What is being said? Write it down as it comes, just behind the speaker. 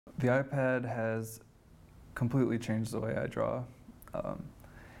The iPad has completely changed the way I draw. Um,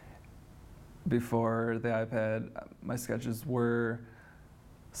 Before the iPad, my sketches were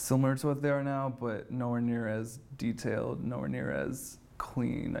similar to what they are now, but nowhere near as detailed, nowhere near as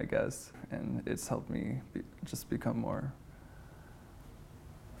clean, I guess. And it's helped me just become more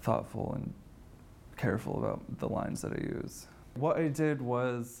thoughtful and careful about the lines that I use. What I did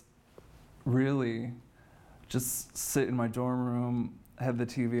was really just sit in my dorm room, had the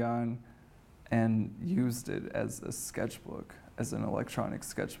TV on, and used it as a sketchbook, as an electronic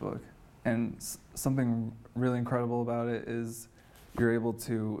sketchbook. And something really incredible about it is you're able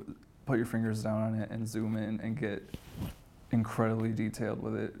to put your fingers down on it and zoom in and get incredibly detailed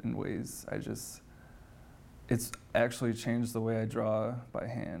with it in ways it's actually changed the way I draw by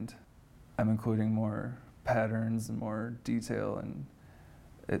hand. I'm including more patterns and more detail, and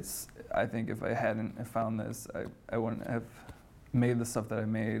I think if I hadn't found this, I wouldn't have made the stuff that I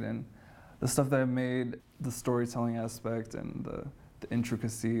made. And the stuff that I made, the storytelling aspect and the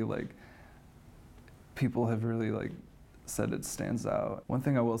intricacy, like, people have really said it stands out. One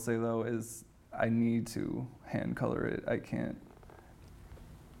thing I will say though is I need to hand color it. I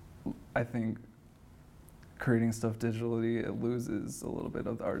think creating stuff digitally, it loses a little bit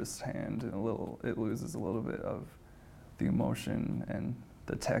of the artist's hand, and it loses a little bit of the emotion and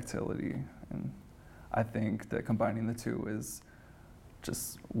the tactility. And I think that combining the two is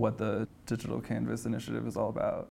just what the Digital Canvas initiative is all about.